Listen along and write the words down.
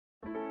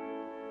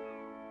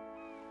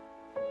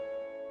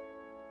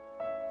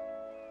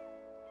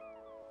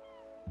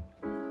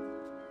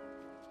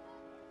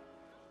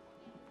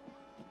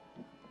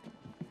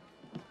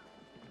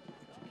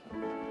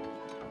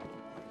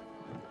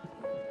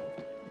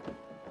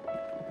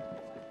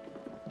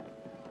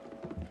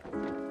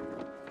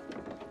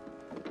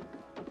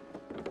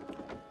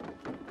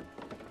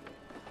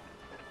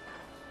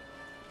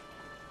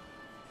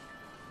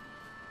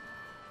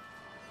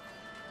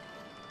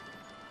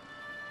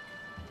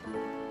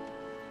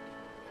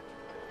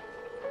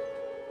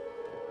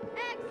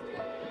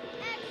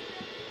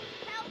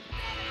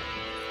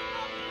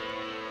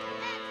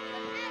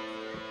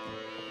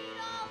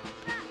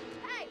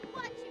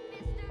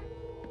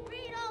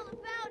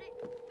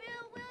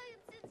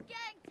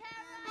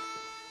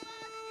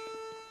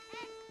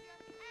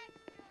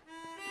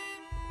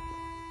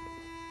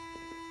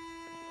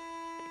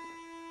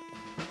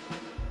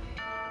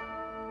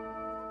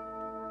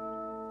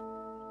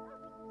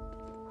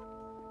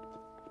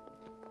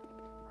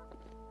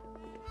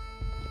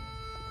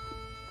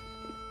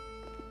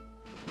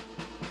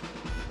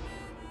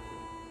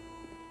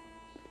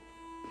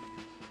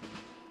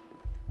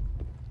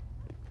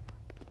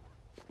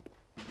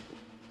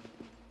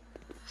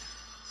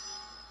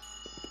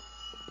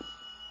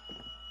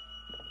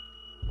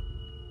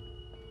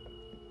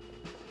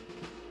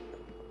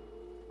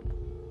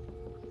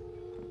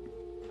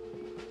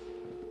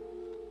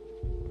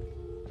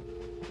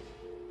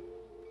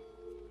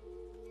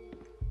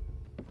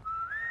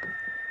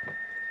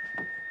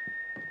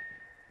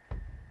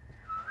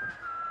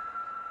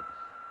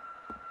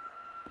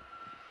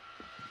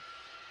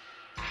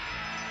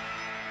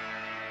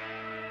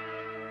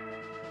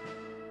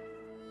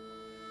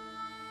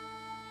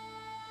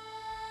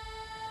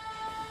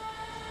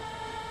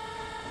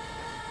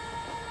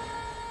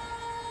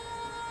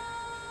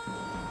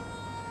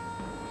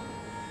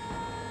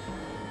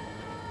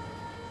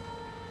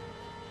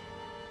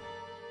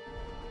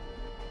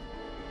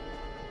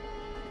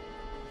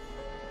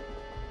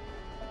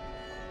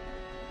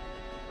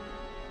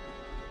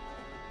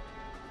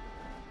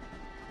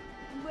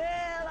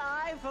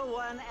for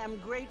one, am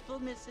grateful,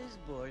 Mrs.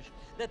 Bush,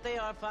 that they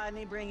are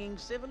finally bringing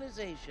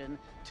civilization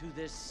to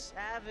this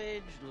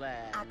savage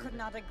land. I could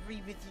not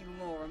agree with you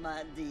more,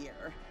 my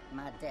dear.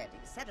 My daddy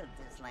settled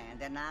this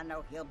land, and I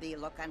know he'll be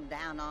looking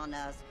down on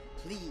us,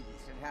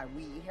 pleased at how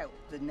we help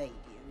the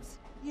natives.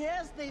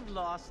 Yes, they've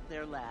lost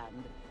their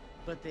land,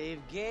 but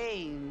they've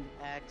gained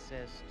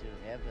access to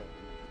heaven.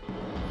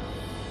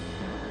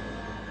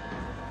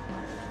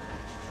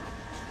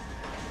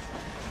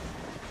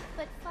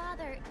 But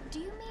Father, do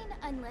you mean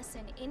unless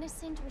an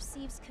innocent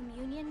receives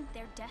communion,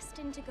 they're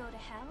destined to go to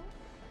hell?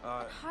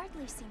 It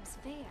hardly seems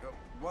fair.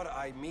 What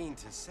I mean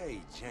to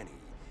say, Jenny,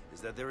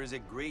 is that there is a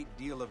great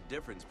deal of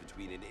difference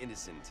between an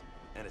innocent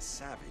and a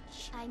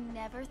savage. I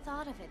never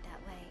thought of it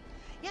that way.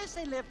 Yes,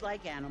 they lived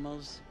like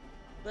animals,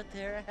 but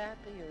they're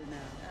happier now.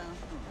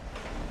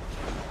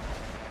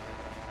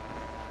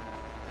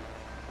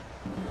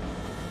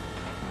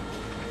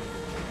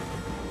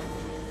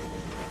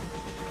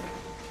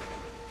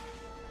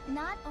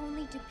 Not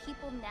only do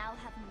people now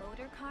have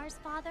motor cars,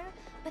 Father,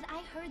 but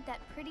I heard that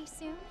pretty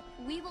soon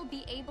we will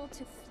be able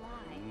to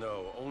fly.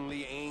 No,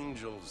 only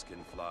angels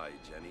can fly,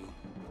 Jenny.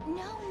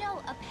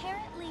 No,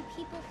 apparently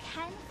people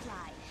can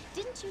fly.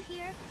 Didn't you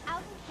hear? Out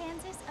in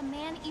Kansas, a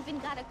man even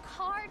got a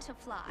car to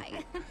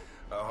fly.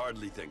 I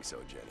hardly think so,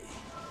 Jenny.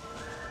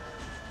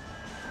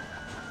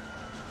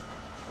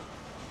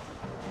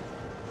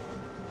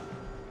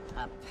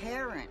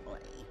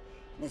 Apparently,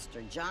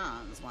 Mr.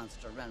 Johns wants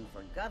to run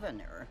for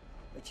governor,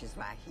 which is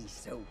why he's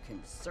so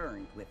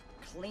concerned with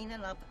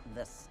cleaning up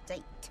the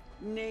state.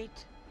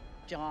 Nate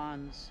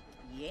Johns.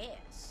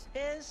 Yes.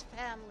 His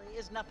family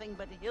is nothing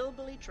but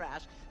hillbilly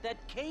trash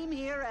that came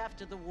here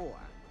after the war.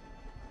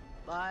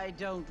 I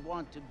don't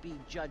want to be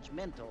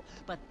judgmental,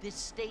 but this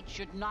state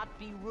should not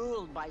be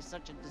ruled by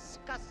such a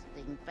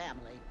disgusting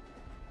family.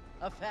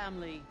 A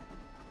family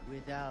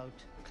without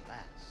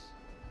class.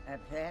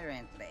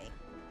 Apparently,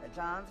 the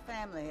Johns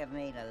family have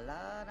made a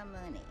lot of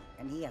money,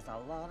 and he has a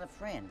lot of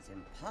friends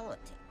in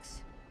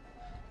politics.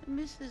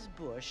 Mrs.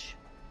 Bush,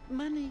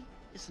 money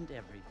isn't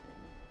everything.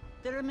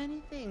 There are many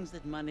things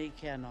that money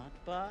cannot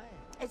buy.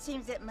 It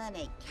seems that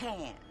money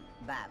can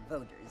buy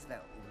voters, though.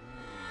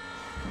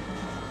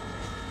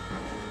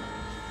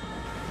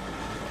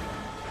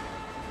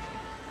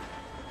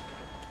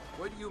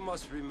 What you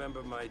must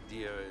remember, my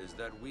dear, is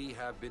that we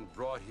have been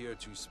brought here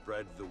to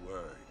spread the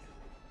word.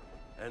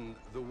 And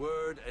the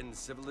word and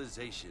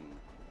civilization,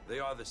 they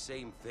are the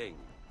same thing.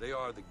 They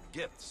are the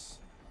gifts.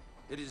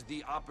 It is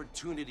the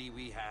opportunity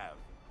we have,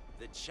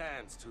 the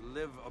chance to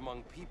live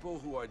among people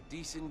who are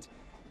decent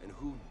and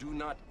who do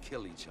not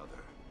kill each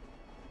other,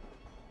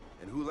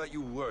 and who let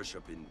you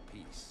worship in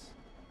peace.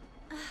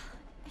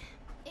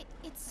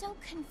 It's so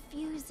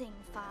confusing,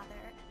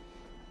 Father.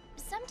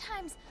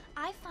 Sometimes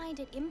I find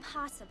it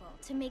impossible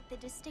to make the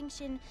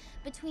distinction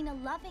between a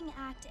loving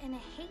act and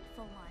a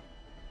hateful one.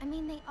 I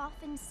mean, they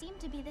often seem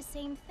to be the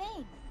same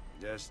thing.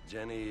 Yes,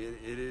 Jenny,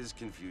 it is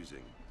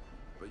confusing.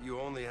 But you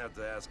only have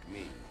to ask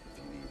me if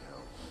you need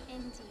help.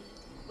 Indeed.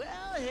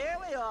 Well, here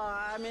we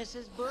are,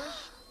 Mrs. Bush.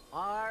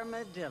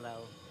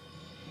 Armadillo.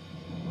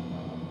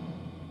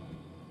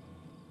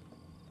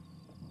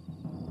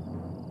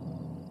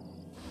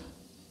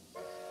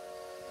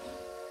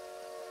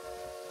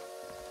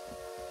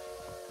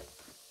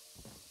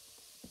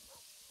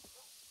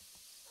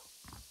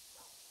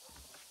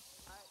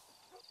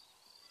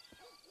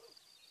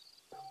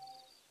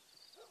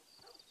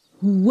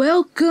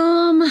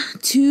 Welcome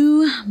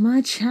to my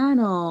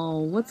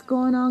channel. What's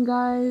going on,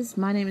 guys?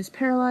 My name is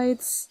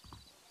paraLIGHTS,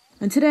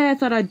 and today I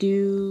thought I'd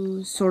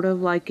do sort of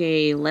like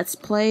a let's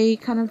play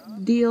kind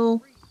of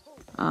deal.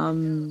 I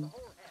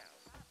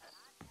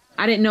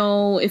didn't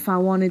know if I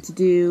wanted to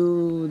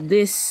do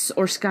this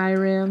or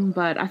Skyrim,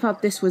 but I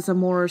thought this was a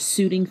more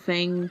suiting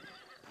thing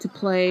to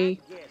play.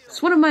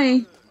 It's one of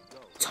my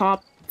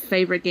top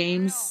favorite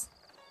games,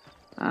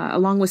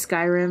 along with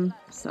Skyrim,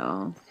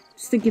 so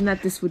just thinking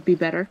that this would be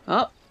better.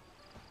 Oh!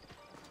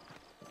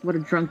 What a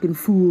drunken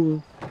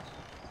fool.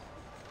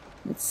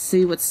 Let's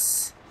see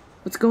what's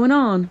going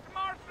on.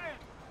 Marston!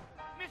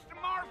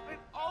 Mr. Marston,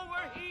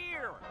 over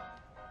here!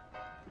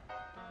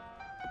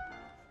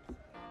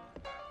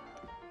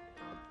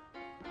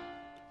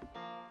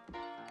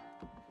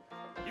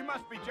 You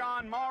must be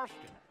John Marston.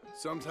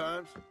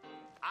 Sometimes.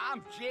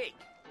 I'm Jake.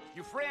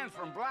 Your friends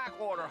from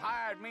Blackwater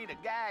hired me to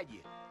guide you.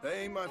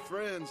 They ain't my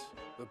friends,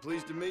 but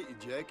pleased to meet you,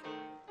 Jake.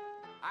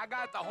 I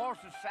got the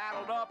horses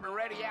saddled up and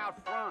ready out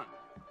front.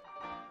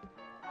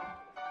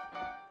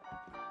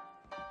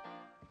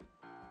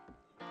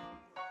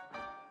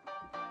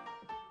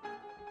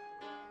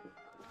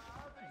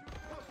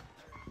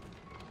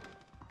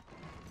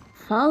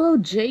 Follow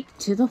Jake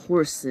to the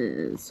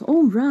horses.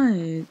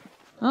 Alright.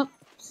 Oh,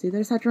 see,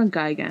 there's that drunk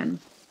guy again.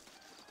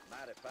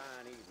 Mighty fine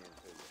evening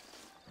to you.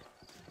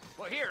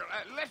 Well, here,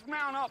 let's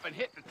mount up and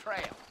hit the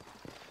trail.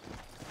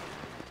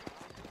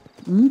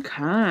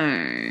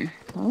 Okay.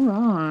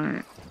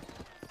 Alright.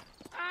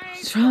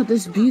 Let's ride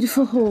this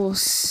beautiful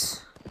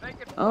horse.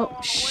 Oh,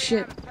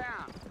 shit.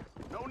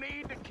 No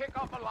need to kick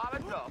up a lot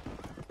of dust.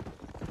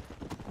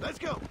 Let's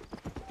go.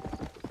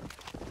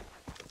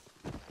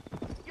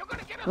 You're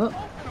gonna get us Oh. both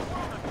in a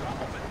world of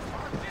trouble, Mr.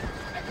 Marston.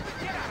 Let's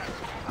get out of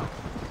town.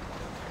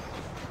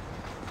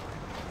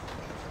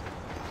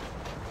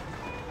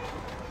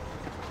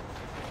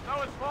 So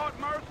it's Fort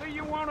Mercy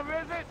you want to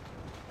visit?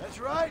 That's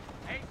right.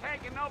 Ain't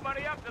taking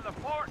nobody up to the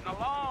fort in a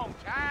long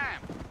time.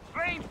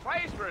 Strange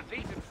place for a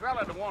decent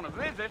fella to want to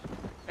visit,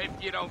 if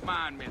you don't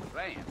mind me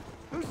saying.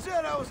 Who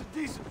said I was a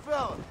decent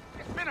fella?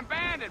 It's been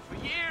abandoned for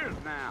years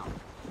now.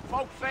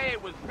 Folks say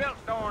it was built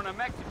during the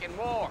Mexican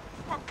War.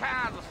 All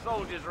kinds of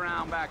soldiers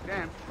around back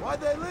then.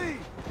 Why'd they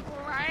leave?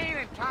 Well, I ain't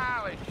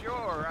entirely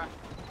sure.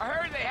 I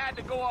heard they had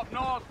to go up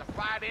north to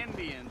fight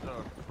Indians,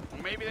 or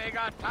maybe they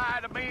got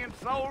tired of being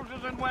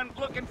soldiers and went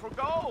looking for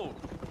gold.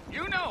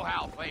 You know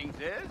how things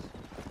is.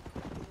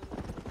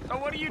 So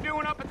what are you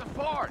doing up at the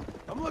fort?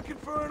 I'm looking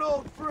for an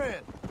old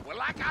friend. Well,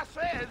 like I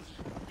says,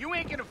 you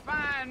ain't gonna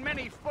find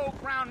many folk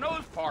around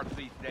those parts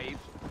these days.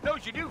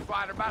 Those you do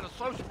find are about as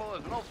sociable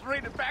as an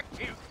ulcerated back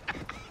tooth.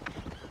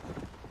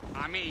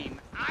 I mean,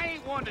 I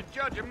ain't one to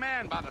judge a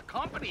man by the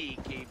company he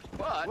keeps,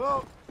 but...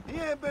 Well, he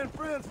ain't been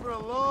friends for a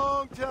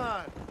long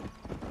time.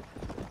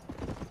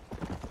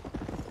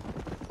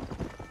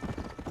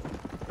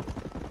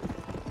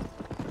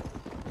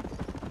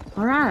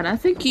 Alright, I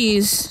think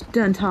he's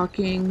done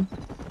talking.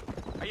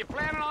 Are you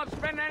planning on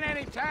spending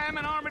any time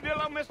in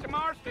Armadillo, Mr.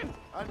 Marston?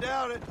 I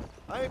doubt it.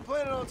 I ain't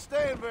planning on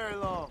staying very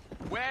long.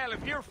 Well,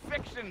 if you're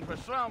fixing for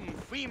some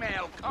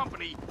female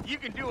company, you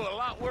can do a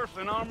lot worse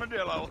than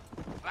Armadillo.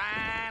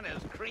 Fine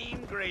as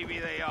cream gravy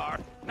they are.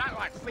 Not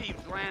like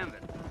Thieves'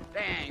 Landing.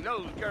 Dang,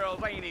 those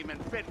girls ain't even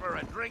fit for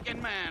a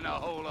drinking man to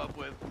hole up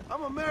with.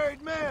 I'm a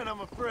married man, I'm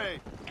afraid.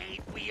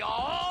 Ain't we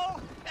all?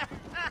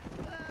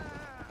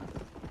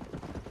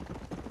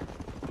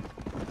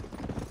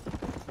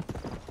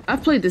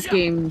 I've played this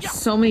game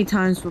so many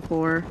times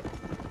before.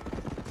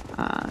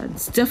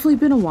 It's definitely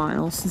been a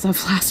while since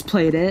I've last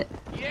played it.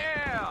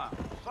 Yeah,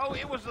 so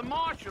it was the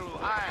marshal who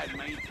hired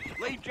me.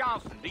 Lee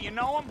Johnson, do you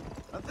know him?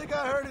 I think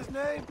I heard his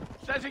name.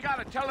 Says he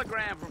got a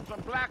telegram from some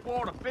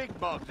Blackwater big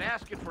bugs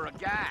asking for a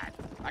guide.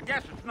 I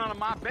guess it's none of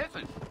my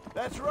business.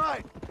 That's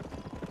right.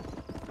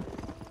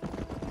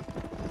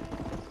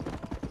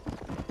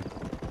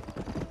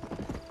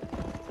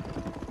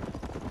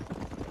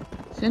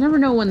 So I never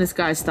know when this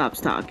guy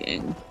stops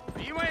talking.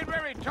 You ain't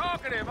very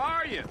talkative,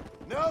 are you?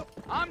 Nope.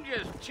 I'm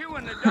just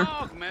chewing the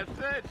dog,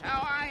 mister. It's how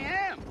I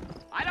am.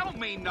 I don't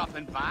mean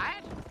nothing by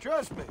it.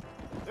 Trust me.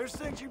 There's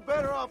things you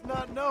better off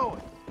not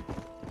knowing.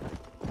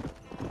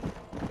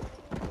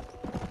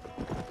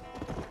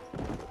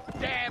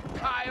 Damn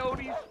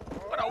coyotes.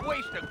 What a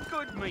waste of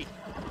good meat.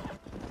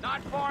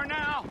 Not far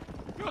now.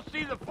 You'll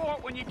see the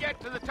fort when you get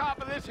to the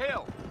top of this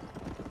hill.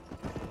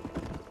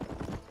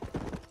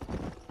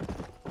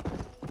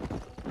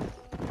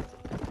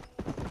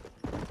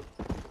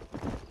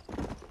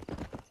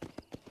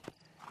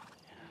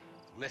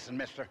 Listen,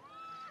 mister.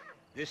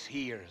 This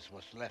here is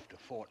what's left of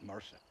Fort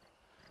Mercer.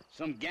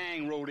 Some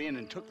gang rode in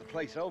and took the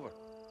place over.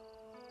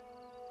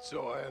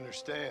 So I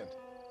understand.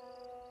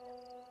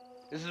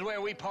 This is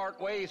where we part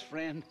ways,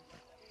 friend.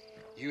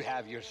 You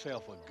have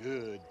yourself a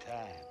good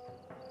time.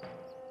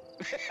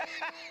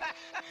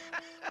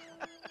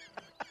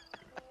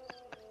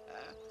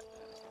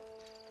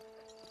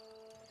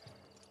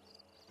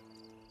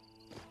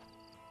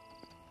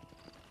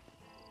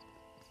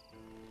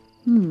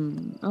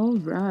 All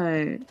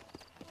right.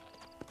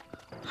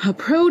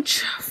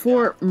 Approach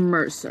Fort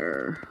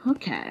Mercer.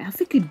 Okay, I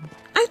think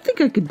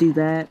I could do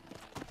that.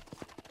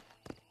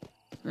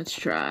 Let's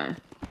try.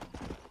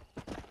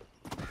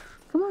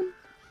 Come on.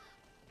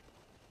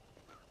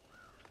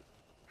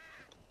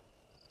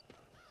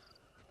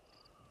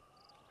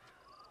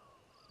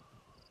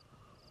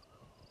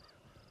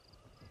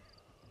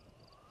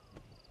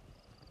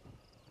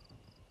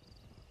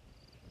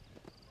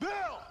 Bill!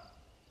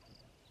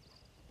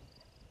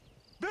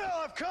 Bill,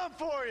 I've come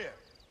for you!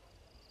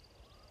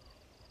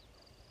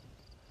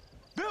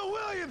 Bill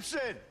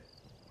Williamson!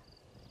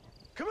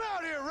 Come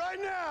out here right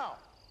now!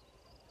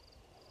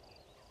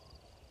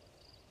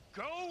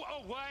 Go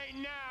away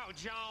now,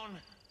 John.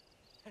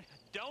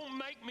 Don't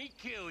make me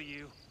kill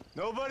you.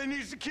 Nobody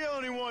needs to kill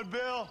anyone,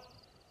 Bill.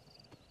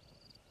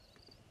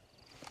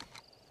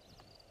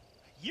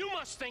 You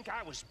must think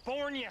I was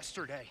born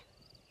yesterday.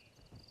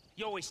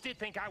 You always did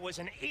think I was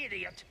an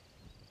idiot.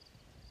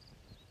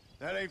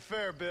 That ain't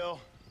fair, Bill.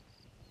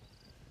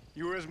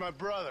 You were as my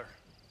brother.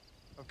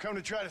 I've come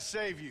to try to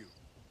save you.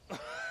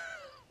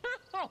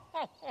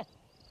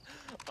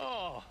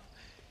 Oh.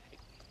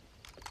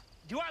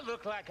 Do I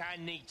look like I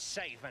need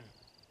saving?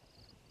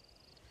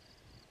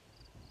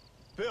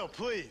 Bill,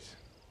 please.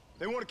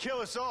 They want to kill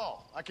us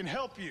all. I can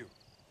help you.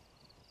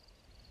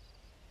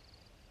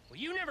 Well,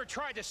 you never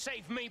tried to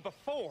save me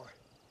before.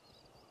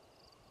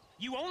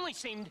 You only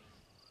seemed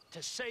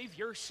to save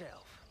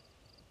yourself.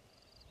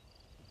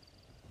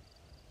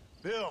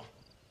 Bill,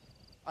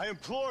 I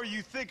implore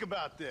you think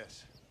about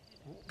this.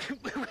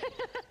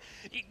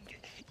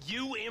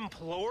 You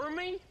implore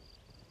me?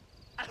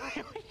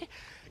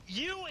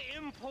 You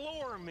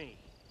implore me?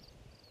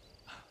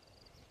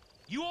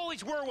 You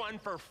always were one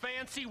for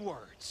fancy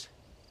words.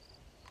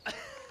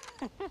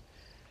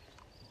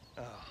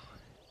 Oh.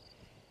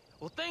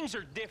 Well, things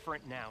are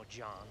different now,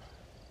 John.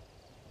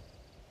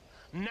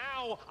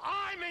 Now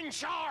I'm in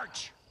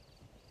charge!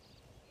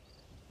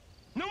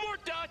 No more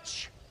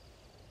Dutch!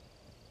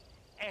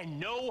 And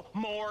no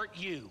more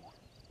you.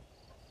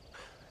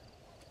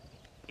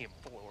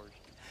 Implores.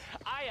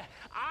 I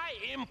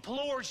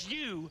implores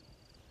you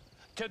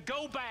to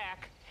go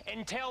back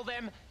and tell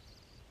them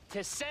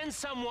to send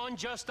someone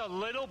just a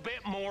little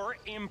bit more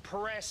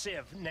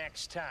impressive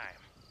next time.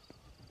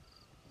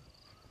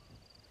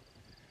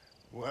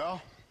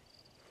 Well?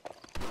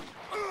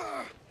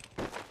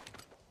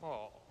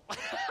 Oh.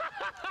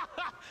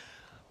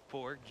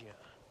 Poor John.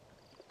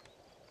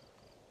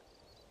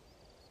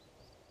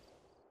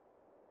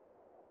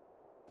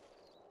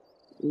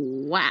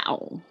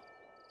 Wow.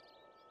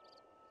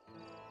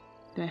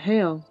 The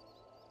hell?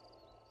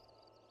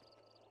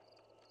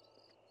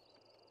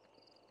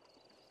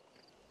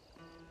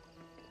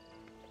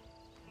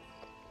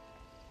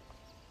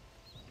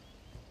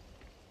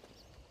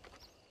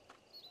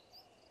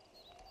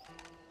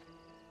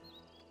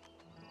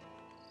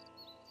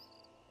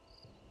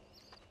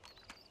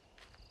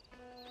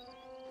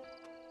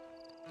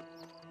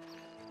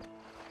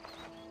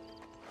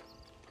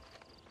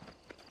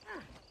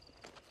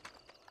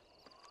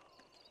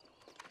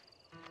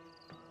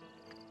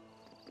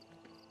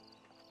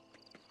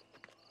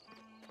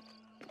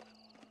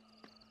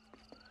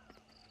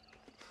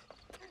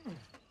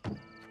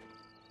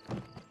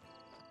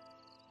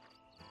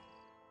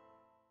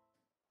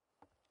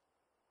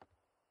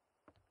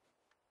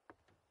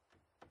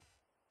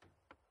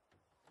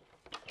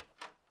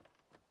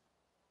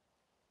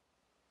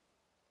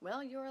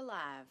 Well, you're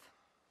alive.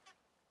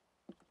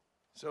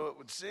 So it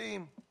would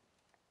seem.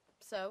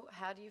 So,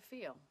 how do you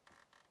feel?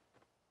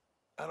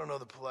 I don't know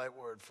the polite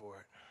word for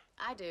it.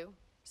 I do.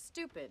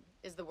 Stupid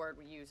is the word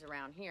we use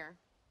around here.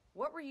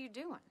 What were you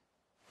doing?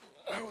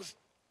 I was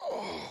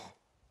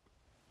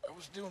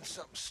doing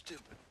something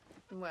stupid.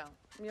 Well,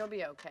 you'll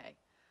be okay.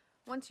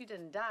 Once you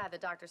didn't die, the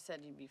doctor said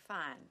you'd be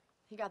fine.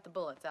 He got the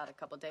bullets out a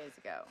couple days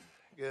ago.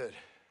 Good.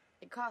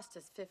 It cost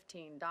us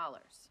 $15.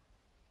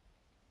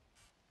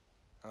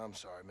 I'm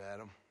sorry,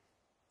 madam.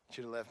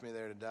 Should have left me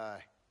there to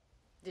die.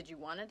 Did you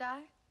want to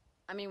die?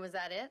 I mean, was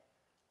that it?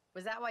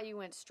 Was that why you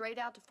went straight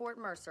out to Fort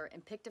Mercer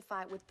and picked a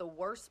fight with the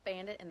worst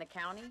bandit in the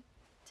county?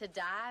 To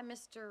die,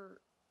 Mr.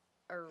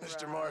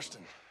 Mr.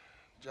 Marston.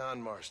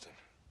 John Marston.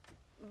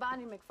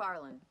 Bonnie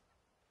MacFarlane.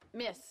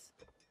 Miss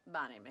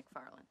Bonnie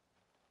MacFarlane.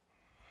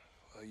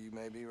 Well, you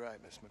may be right,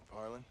 Miss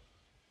MacFarlane.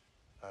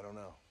 I don't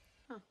know.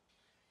 Huh.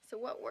 So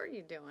what were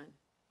you doing?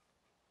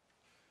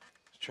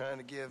 Trying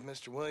to give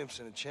Mr.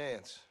 Williamson a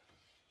chance.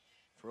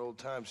 For old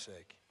time's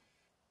sake.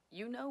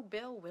 You know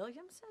Bill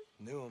Williamson?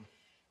 Knew him.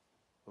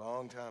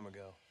 Long time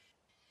ago.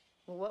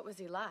 Well, what was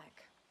he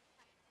like?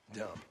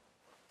 Dumb.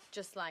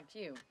 Just like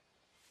you.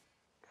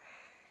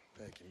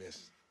 Thank you,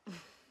 miss.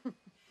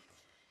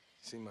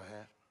 See my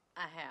hat?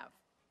 I have.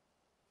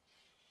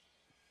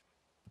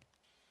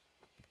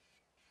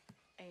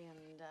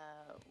 And,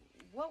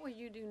 what will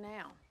you do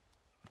now?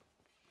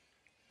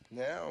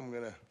 Now I'm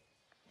gonna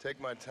take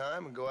my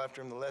time and go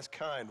after him the less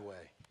kind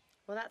way.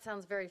 Well, that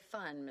sounds very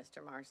fun,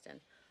 Mr.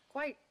 Marston.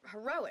 Quite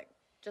heroic,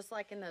 just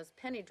like in those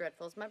penny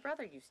dreadfuls my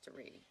brother used to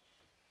read.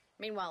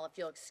 Meanwhile, if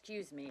you'll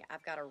excuse me,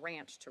 I've got a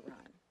ranch to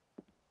run.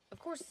 Of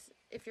course,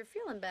 if you're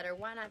feeling better,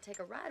 why not take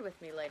a ride with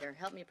me later?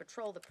 Help me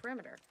patrol the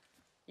perimeter.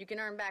 You can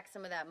earn back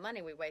some of that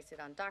money we wasted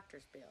on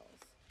doctor's bills.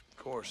 Of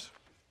course.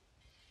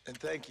 And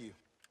thank you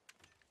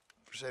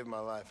for saving my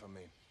life, I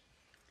mean.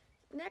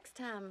 Next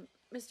time,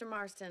 Mr.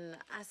 Marston,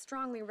 I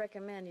strongly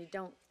recommend you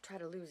don't try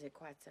to lose it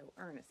quite so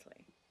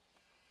earnestly.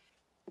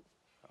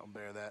 I'll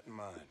bear that in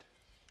mind.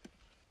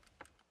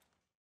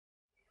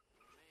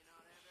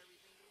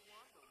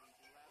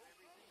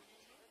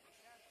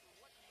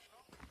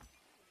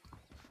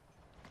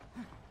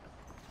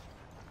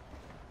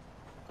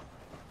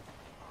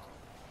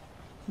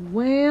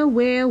 Well,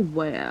 well,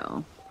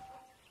 well.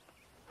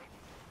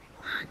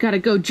 Gotta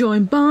go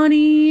join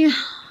Bonnie.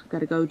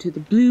 Gotta go to the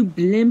blue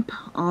blimp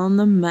on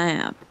the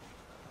map.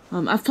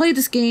 I've played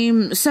this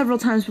game several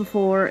times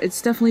before. It's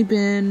definitely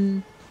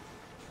been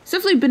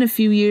a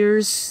few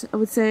years, I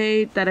would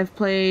say, that I've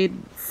played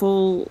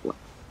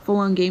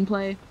full-on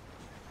gameplay.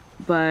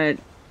 But,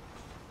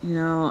 you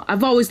know,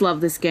 I've always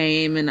loved this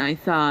game, and I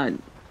thought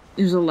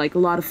it was like a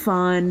lot of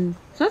fun.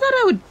 So I thought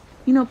I would,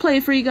 you know, play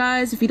it for you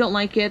guys. If you don't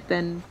like it,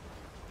 then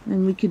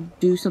we could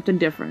do something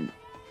different.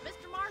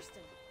 Mr.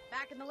 Marston,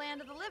 back in the land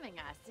of the living,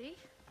 I see.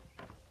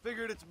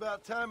 Figured it's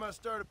about time I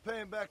started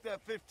paying back that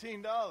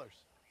 $15.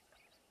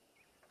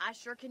 I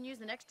sure can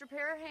use an extra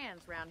pair of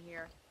hands around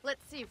here.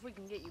 Let's see if we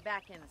can get you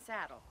back in the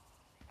saddle.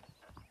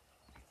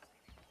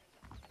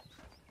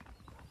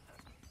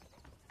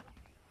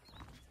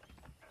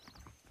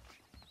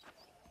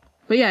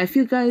 But yeah, if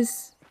you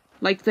guys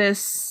like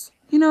this,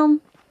 you know,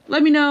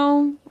 let me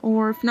know.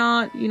 Or if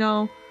not, you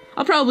know,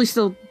 I'll probably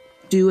still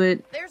do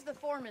it. There's the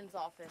foreman's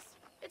office.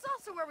 It's It's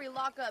also where we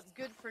lock up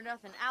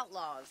good-for-nothing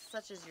outlaws,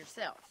 such as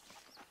yourself.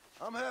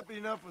 I'm happy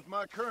enough with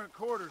my current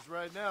quarters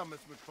right now,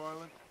 Miss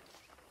MacFarlane.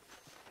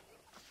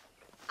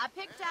 I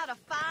picked out a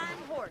fine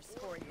horse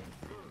for you.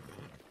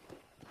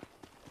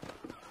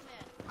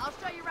 I'll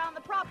show you around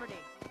the property.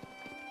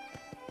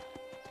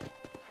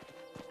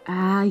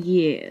 Ah,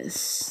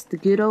 yes. The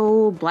good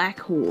old black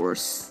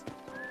horse.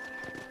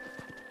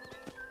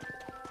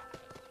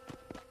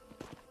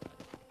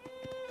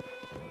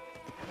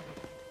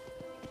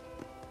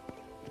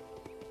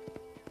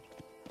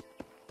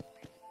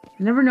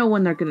 I never know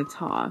when they're gonna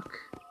talk.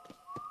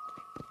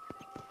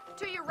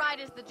 To your right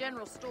is the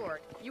general store.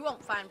 You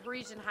won't find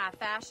Parisian high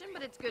fashion,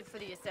 but it's good for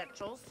the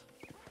essentials.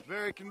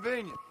 Very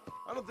convenient.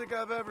 I don't think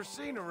I've ever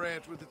seen a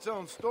ranch with its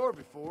own store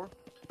before.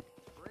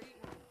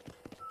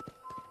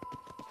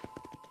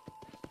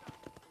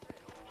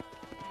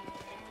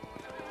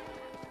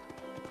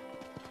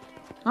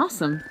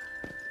 Awesome.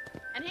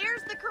 And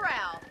here's the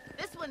corral.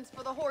 This one's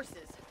for the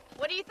horses.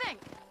 What do you think?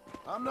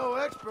 I'm no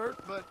expert,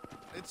 but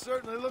it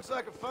certainly looks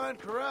like a fine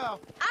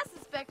corral. I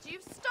suspect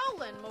you've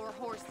stolen more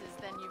horses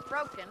than you've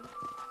broken.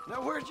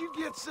 Now, where'd you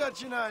get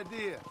such an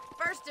idea?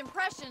 First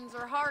impressions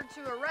are hard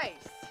to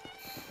erase.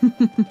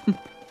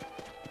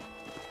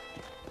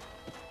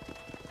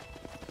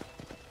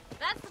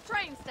 That's the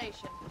train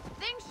station.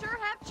 Things sure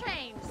have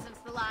changed since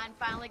the line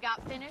finally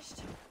got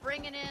finished,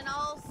 bringing in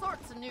all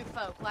sorts of new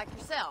folk like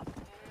yourself.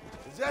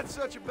 Is that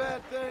such a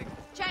bad thing?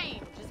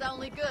 Change is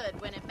only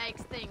good when it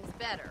makes things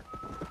better.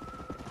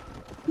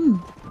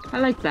 I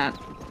like that.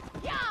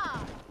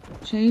 Yeah!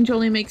 Change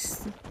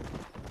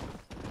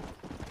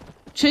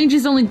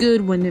is only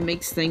good when it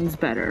makes things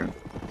better.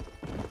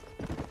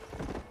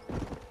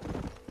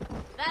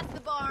 That's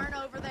the barn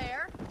over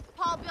there.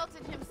 Paul built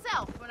it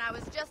himself when I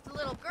was just a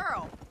little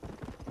girl.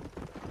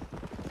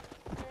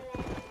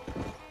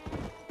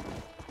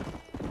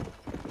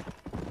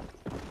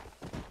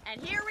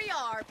 And here we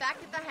are, back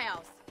at the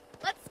house.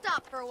 Let's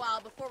stop for a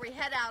while before we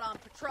head out on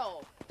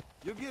patrol.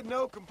 You'll get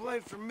no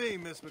complaints from me,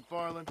 Miss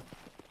MacFarlane.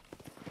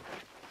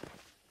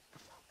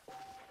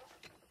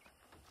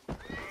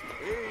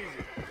 Easy.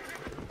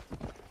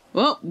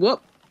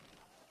 Whoop.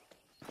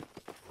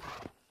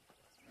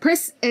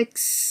 Press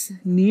X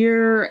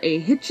near a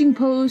hitching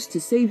post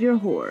to save your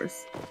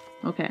horse.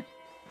 Okay.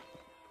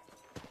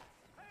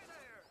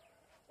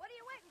 What are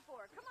you waiting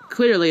for? Come on.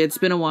 Clearly, it's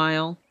been a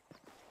while.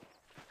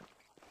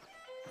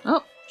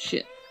 Oh,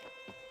 shit.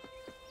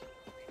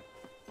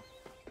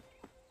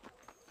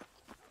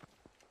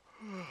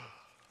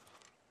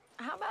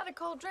 How about a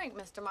cold drink,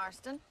 Mr.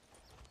 Marston?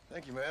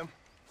 Thank you, ma'am.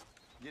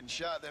 Getting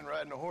shot, then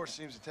riding a horse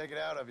seems to take it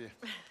out of you.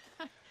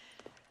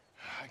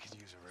 I could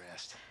use a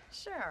rest.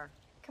 Sure.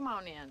 Come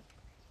on in.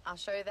 I'll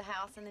show you the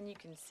house, and then you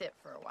can sit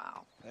for a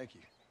while. Thank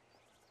you.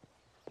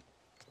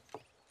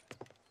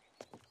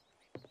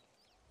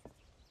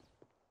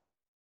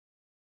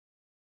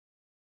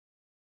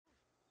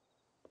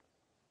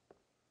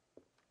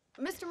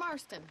 Mr.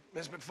 Marston,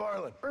 Miss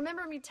MacFarlane.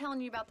 remember me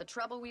telling you about the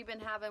trouble we've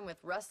been having with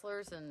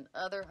rustlers and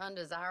other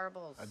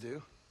undesirables? I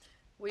do?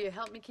 Will you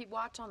help me keep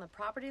watch on the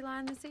property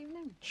line this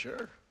evening?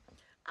 Sure.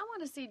 I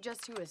want to see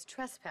just who is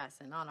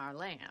trespassing on our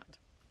land.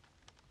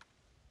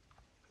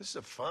 This is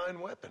a fine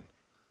weapon.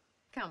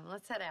 Come,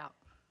 let's head out.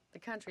 The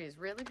country is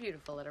really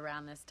beautiful at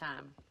around this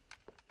time.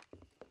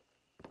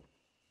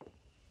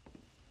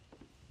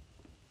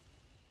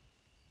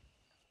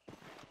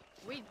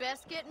 We'd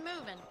best get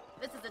moving.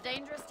 This is a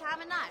dangerous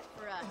time of night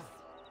for us.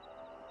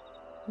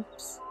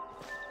 Oops.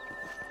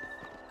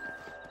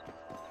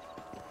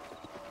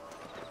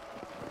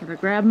 Gotta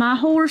grab my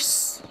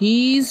horse.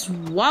 He's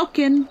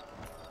walking.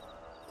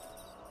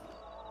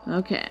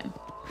 Okay.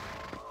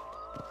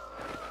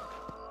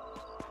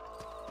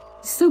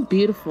 It's so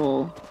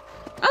beautiful.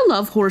 I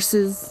love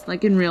horses,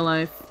 like in real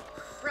life.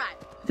 Right.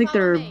 I think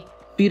Follow they're me.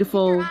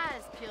 beautiful. Keep your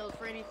eyes peeled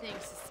for anything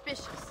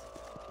suspicious.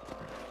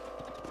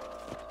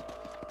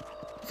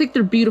 I think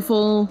they're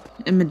beautiful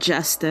and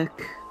majestic.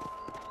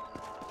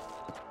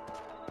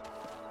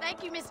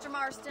 Thank you, Mr.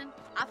 Marston.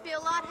 I feel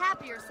a lot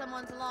happier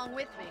someone's along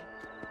with me.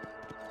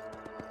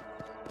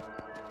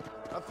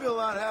 I feel a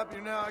lot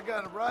happier now I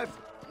got a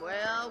rifle.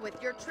 Well, with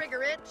your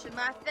trigger itch and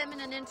my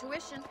feminine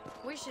intuition,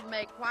 we should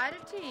make quite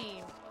a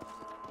team.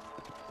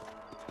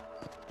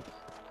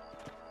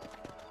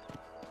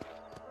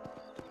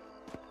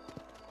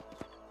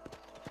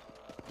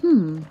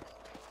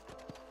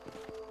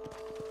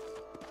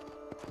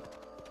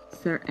 Is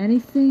there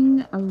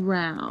anything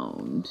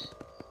around?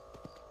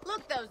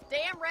 Look, those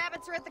damn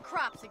rabbits are at the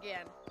crops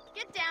again.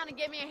 Get down and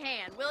give me a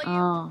hand, will you?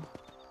 Oh.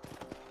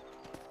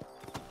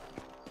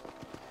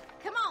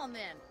 Come on,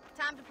 then.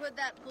 Time to put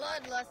that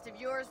bloodlust of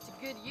yours to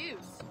good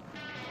use.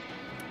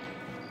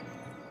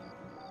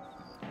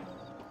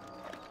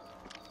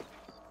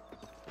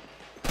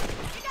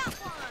 You got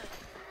one!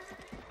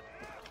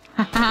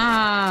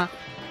 Haha!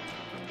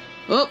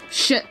 Oh,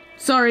 shit.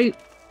 Sorry.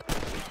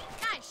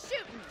 Nice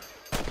shooting!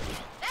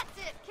 That's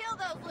it! Kill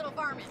those little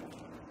varmints!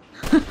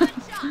 Good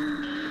shot!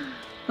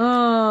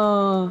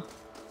 Oh.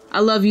 I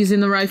love using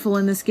the rifle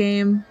in this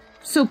game.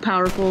 So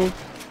powerful.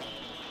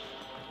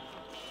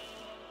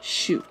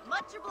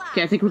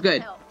 Okay, I think we're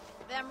good.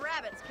 Them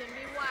rabbits can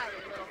be wily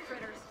little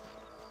critters.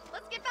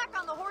 Let's get back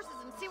on the horses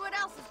and see what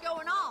else is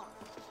going on.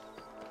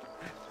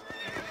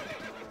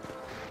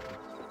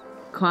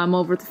 Climb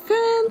over the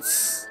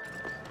fence.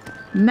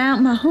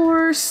 Mount my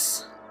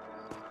horse.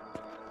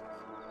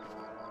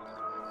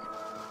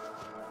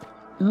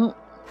 Oh.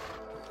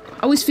 I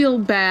always feel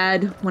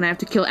bad when I have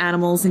to kill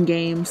animals in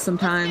games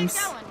sometimes.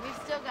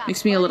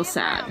 Makes me a little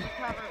sad.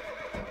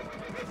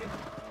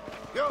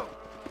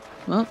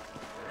 Well.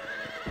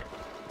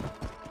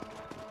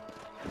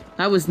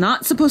 That was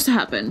not supposed to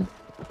happen.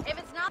 If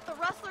it's not the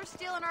rustlers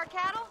stealing our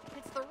cattle,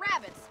 it's the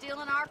rabbits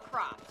stealing our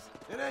crops.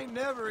 It ain't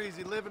never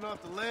easy living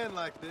off the land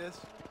like this.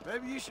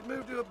 Maybe you should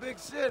move to a big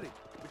city.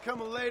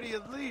 Become a lady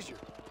of leisure.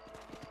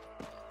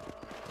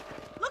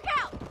 Look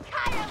out!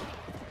 Coyotes!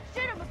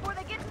 Shoot them before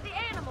they get to the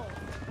animals.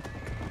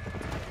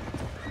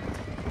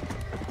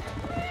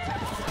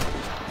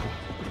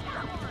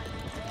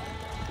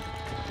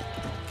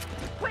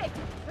 Quick!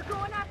 They're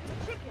going after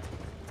the chickens.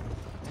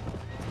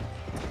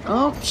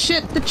 Oh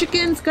shit, the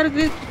chickens!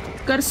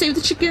 Gotta save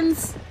the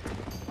chickens!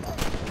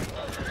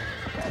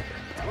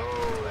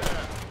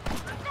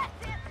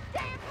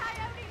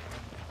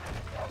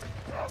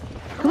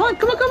 Come on,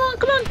 come on, come on,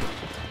 come on!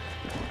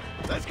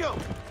 Let's go!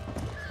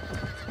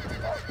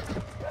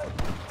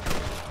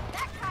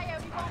 That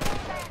coyote won't do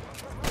that.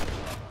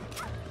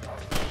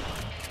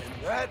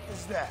 And that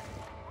is that.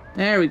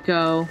 There we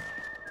go.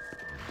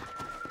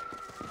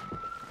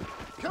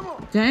 Come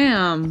on!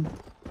 Damn.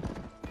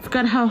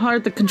 Forgot how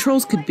hard the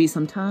controls could be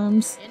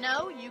sometimes. You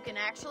know, you can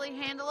actually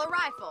handle a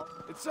rifle.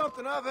 It's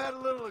something I've had a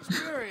little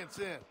experience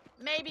in.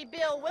 Maybe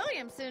Bill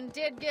Williamson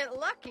did get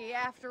lucky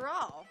after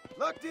all.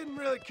 Luck didn't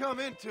really come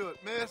into it,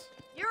 miss.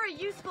 You're a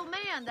useful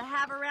man to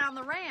have around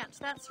the ranch,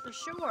 that's for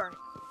sure.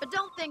 But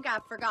don't think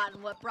I've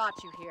forgotten what brought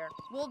you here.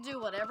 We'll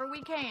do whatever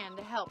we can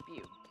to help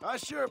you. I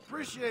sure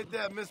appreciate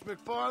that, Miss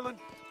MacFarlane.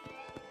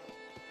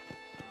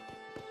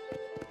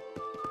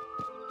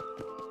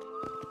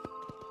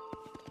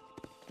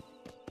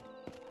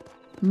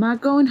 Am I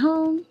going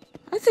home?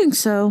 I think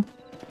so.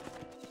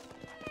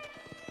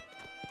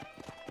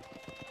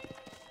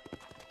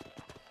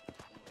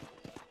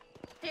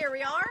 Here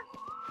we are.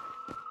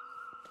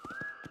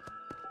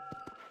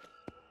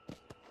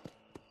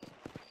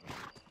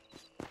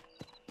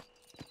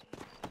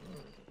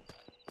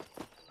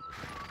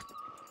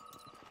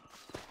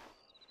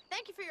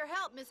 Thank you for your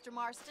help, Mr.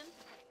 Marston.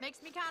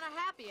 Makes me kind of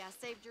happy I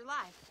saved your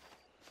life.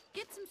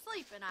 Get some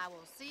sleep and I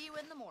will see you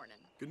in the morning.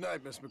 Good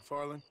night, Miss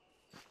MacFarlane.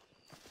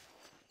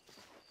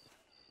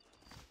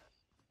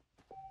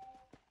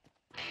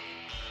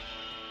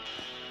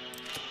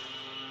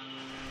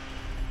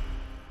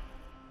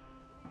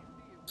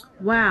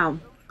 Wow.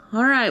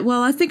 Alright,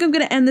 well, I think I'm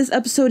gonna end this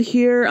episode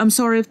here. I'm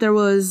sorry if there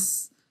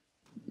wasn't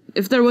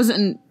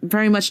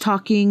very much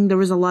talking. There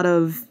was a lot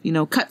of,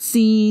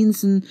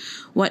 cutscenes and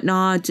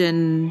whatnot,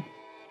 and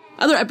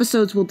other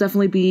episodes will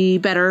definitely be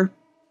better.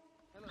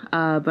 But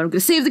I'm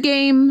gonna save the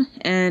game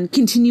and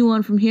continue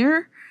on from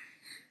here.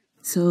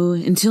 So,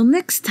 until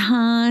next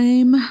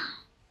time,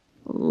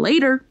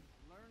 later.